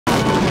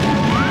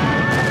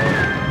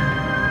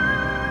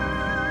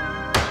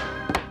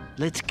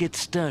let's get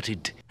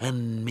started.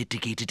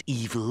 Unmitigated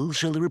evil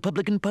shall the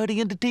Republican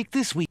Party undertake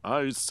this week?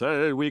 I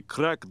say we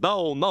crack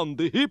down on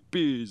the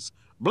hippies.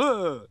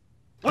 Blah.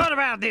 What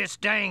about this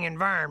dang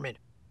environment?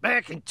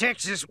 Back in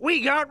Texas, we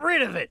got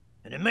rid of it,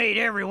 and it made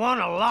everyone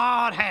a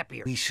lot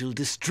happier. We shall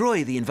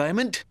destroy the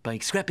environment by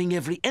scrapping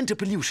every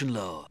anti-pollution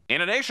law.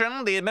 In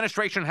addition, the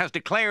administration has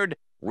declared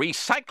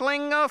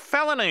recycling a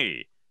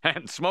felony.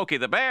 And Smokey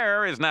the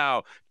Bear is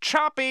now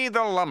Choppy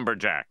the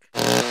Lumberjack.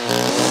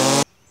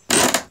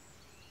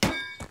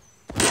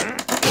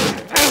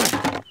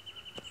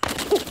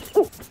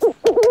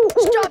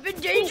 Stop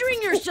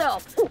endangering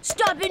yourself!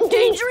 Stop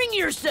endangering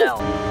yourself!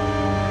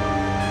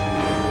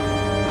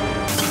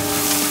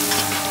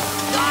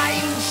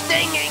 Dying,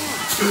 stinging!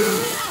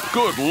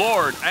 Good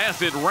Lord,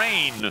 acid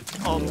rain!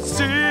 I'm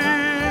singing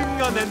in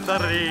the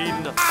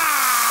rain.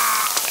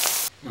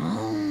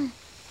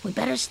 We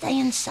better stay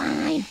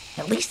inside,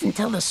 at least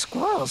until the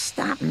squirrels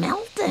stop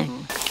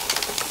melting.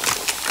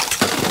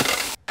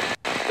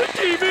 The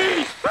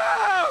TV!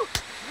 Oh!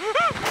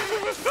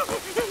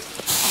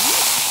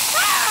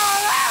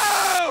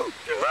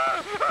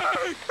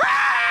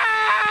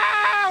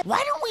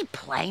 Why don't we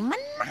play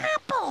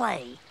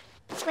Monopoly?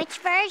 Which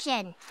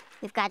version?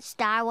 We've got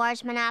Star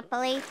Wars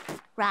Monopoly,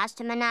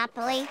 Rasta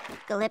Monopoly,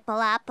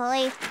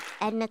 Gallipolopoly,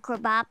 Edna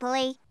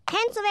Krabopoly,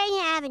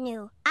 Pennsylvania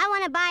Avenue. I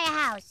want to buy a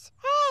house.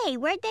 Hey,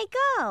 where'd they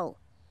go?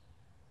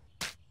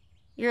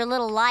 You're a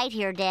little light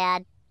here,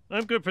 Dad.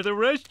 I'm good for the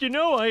rest, you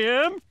know I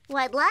am.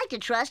 Well, I'd like to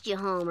trust you,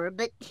 Homer,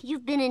 but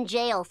you've been in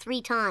jail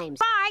 3 times.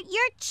 Bart,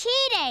 you're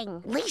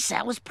cheating! Lisa,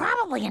 it was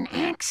probably an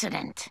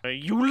accident.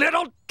 You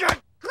little...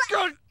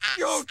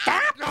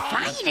 Stop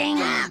fighting!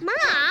 Mom,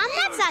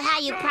 that's not how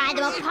you pry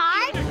them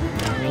apart.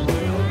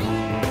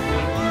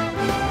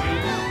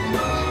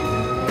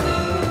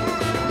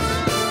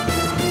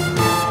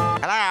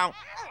 Hello?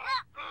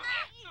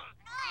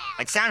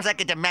 It sounds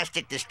like a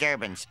domestic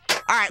disturbance.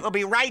 All right, we'll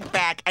be right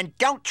back, and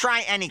don't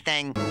try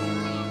anything.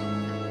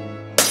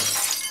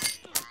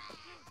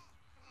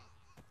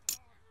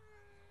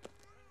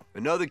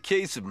 Another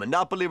case of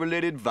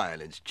Monopoly-related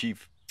violence,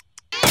 Chief.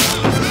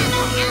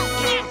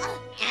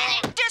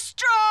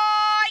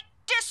 Destroy!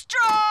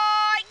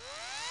 Destroy!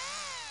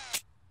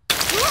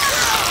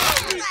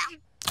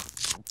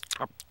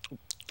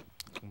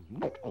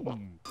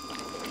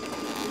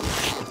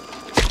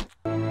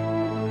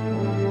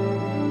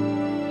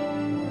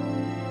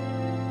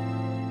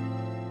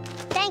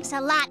 Thanks a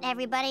lot,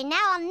 everybody.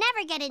 Now I'll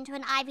never get into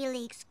an Ivy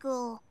League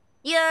school.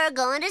 You're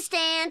going to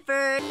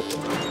Stanford.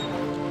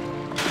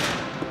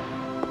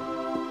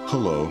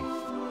 Hello,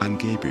 I'm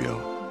Gabriel.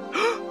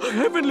 A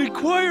heavenly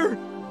choir!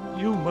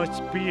 You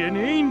must be an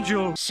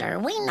angel. Sir,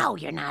 we know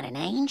you're not an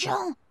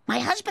angel. My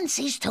husband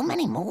sees too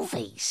many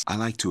movies. I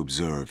like to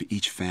observe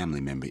each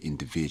family member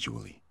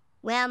individually.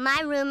 Well,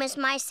 my room is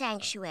my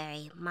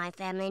sanctuary. My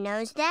family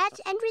knows that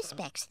and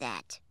respects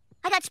that.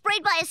 I got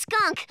sprayed by a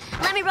skunk.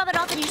 Let me rub it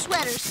off in your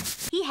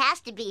sweaters. He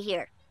has to be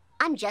here.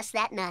 I'm just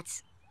that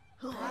nuts.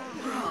 How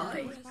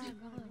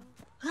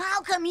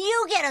come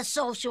you get a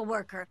social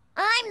worker?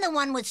 I'm the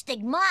one with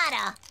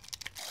stigmata.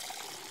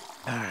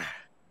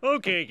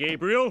 Okay,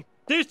 Gabriel,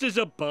 this is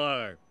a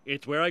bar.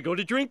 It's where I go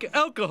to drink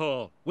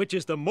alcohol, which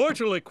is the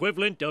mortal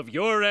equivalent of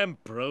your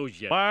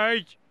ambrosia.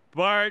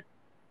 Bart,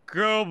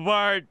 girl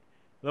Bart,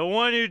 the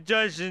one who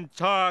doesn't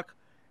talk,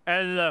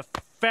 and the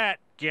fat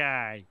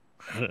guy.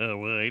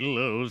 Oh, I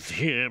loathe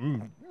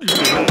him.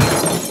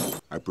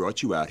 I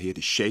brought you out here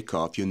to shake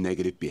off your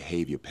negative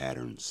behavior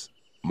patterns.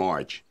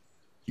 Marge,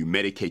 you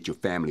medicate your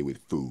family with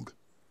food.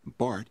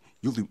 Bart,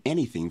 you'll do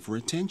anything for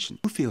attention.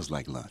 Who feels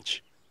like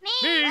lunch? Me,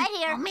 right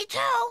here. Me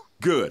too.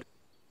 Good.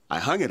 I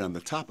hung it on the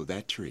top of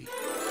that tree.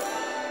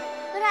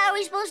 But how are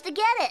we supposed to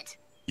get it?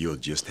 You'll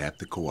just have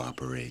to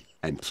cooperate.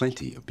 And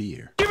plenty of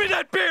beer. Give me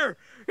that beer!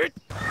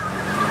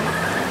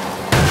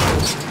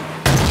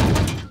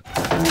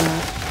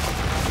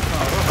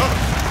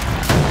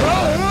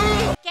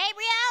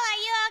 Gabriel, are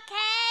you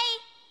okay?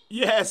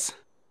 Yes,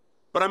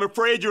 but I'm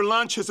afraid your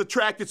lunch has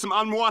attracted some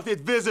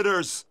unwanted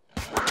visitors.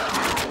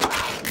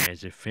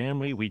 As a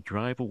family, we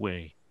drive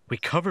away. We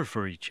cover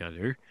for each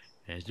other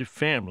as a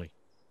family.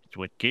 It's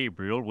what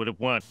Gabriel would have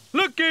wanted.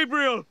 Look,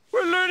 Gabriel!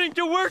 We're learning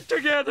to work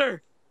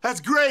together! That's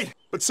great,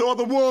 but so are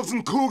the wolves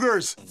and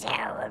cougars.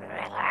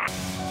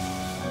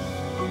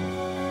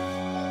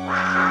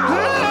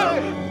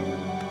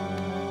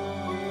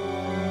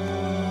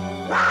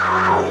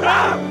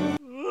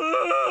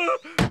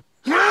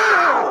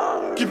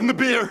 Give him the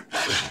beer.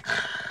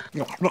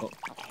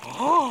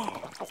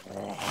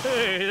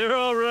 Hey, they're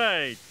all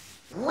right.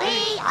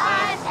 We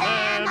are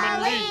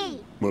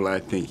family. Well, I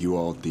think you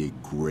all did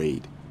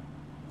great.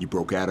 You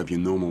broke out of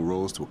your normal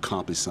roles to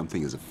accomplish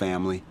something as a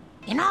family.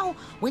 You know,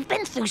 we've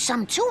been through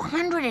some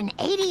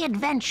 280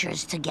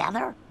 adventures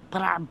together,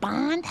 but our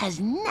bond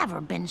has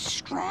never been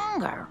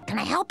stronger. Can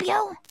I help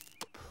you?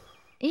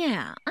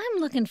 Yeah, I'm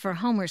looking for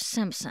Homer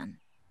Simpson.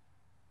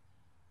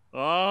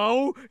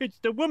 Oh, it's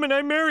the woman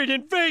I married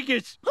in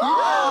Vegas.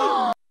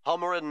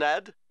 Homer and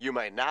Ned, you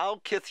may now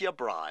kiss your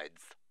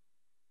brides.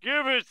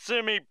 Give it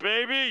to me,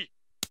 baby.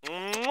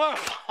 Mwah.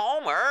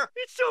 Homer!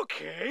 It's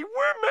okay.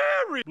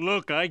 We're married.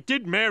 Look, I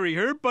did marry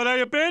her, but I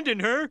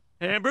abandoned her.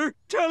 Amber,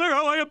 tell her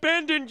how I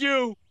abandoned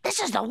you.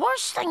 This is the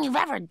worst thing you've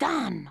ever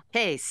done.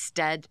 Hey,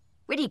 stud.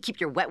 Where do you keep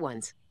your wet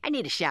ones? I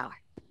need a shower.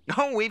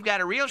 Oh, we've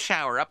got a real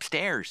shower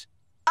upstairs.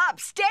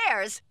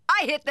 Upstairs?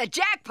 I hit the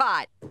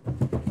jackpot!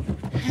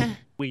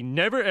 We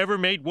never ever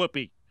made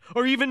whoopee,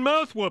 or even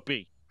mouth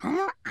whoopee.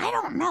 Homer, I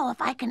don't know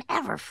if I can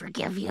ever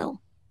forgive you.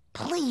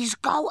 Please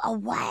go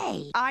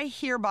away. I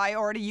hereby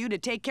order you to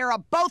take care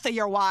of both of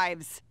your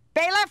wives.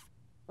 Bailiff,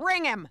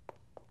 ring him.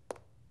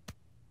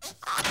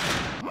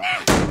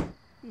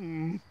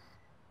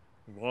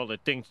 Of all the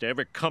things to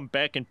ever come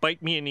back and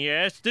bite me in the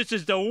ass, this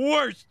is the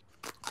worst.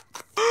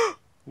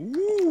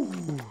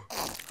 Ooh.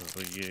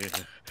 Oh, yeah.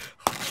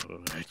 Oh,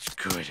 that's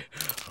good.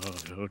 Oh,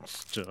 don't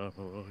stop.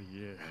 Oh,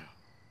 yeah.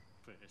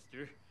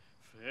 Faster,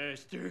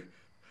 faster,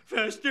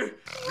 faster.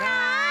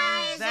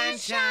 Rise and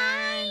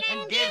shine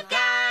and give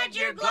God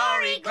your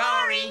glory,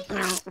 glory.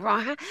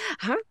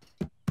 Huh?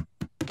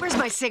 Where's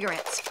my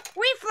cigarettes?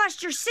 We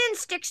flushed your sin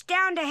sticks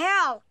down to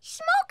hell.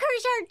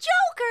 Smokers are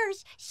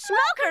jokers.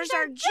 Smokers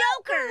are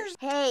jokers.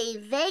 Hey,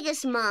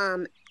 Vegas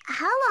Mom,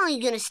 how long are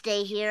you going to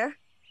stay here?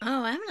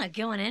 Oh, I'm not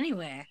going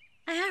anywhere.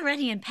 I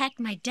already unpacked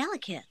my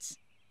delicates.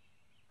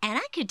 And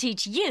I could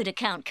teach you to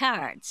count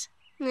cards.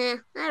 Nah,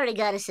 I already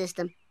got a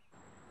system.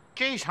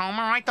 Geez,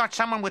 Homer, I thought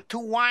someone with 2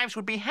 wives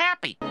would be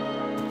happy.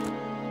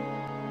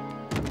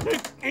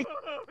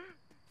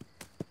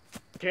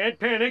 Can't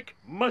panic.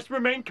 Must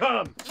remain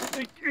calm.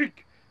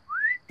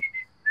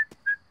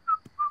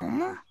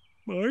 Homer,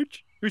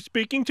 Marge, you're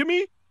speaking to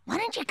me? why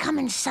don't you come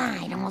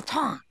inside and we'll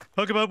talk?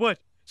 Talk about what?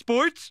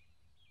 Sports?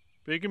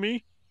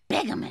 Bigamy?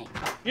 Bigamy.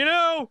 You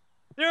know,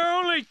 there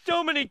are only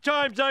so many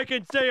times I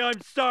can say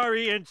I'm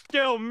sorry and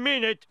still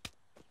mean it.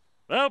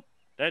 Well,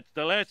 that's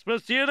the last we'll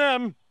see of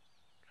them.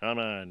 Come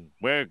on,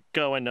 we're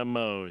going to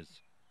Moe's.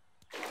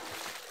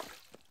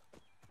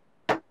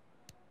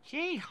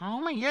 Gee,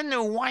 Homer, your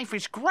new wife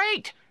is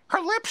great. Her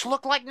lips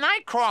look like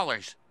night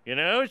crawlers. You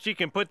know, she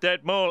can put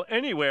that mole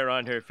anywhere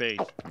on her face.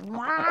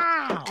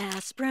 Wow.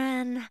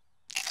 Aspirin.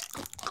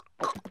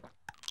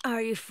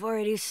 Are you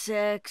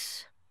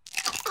 486?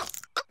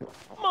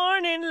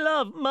 Morning,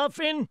 love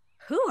muffin.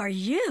 Who are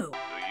you?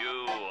 Do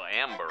you,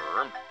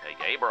 Amber, take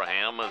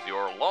Abraham as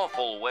your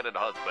lawful wedded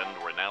husband,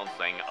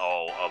 renouncing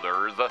all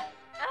others?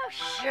 Oh,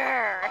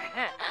 sure.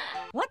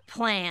 What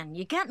plan?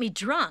 You got me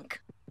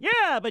drunk.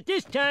 Yeah, but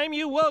this time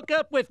you woke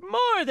up with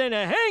more than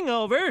a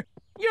hangover.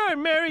 You're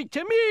married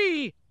to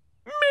me.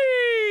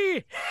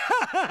 Me!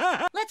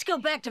 Let's go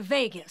back to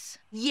Vegas.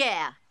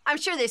 Yeah, I'm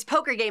sure there's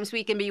poker games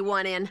we can be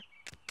won in.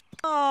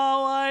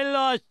 Oh, I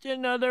lost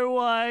another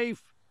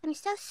wife. I'm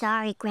so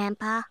sorry,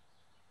 Grandpa.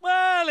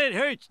 Well, it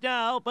hurts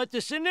now, but the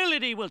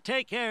senility will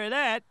take care of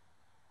that.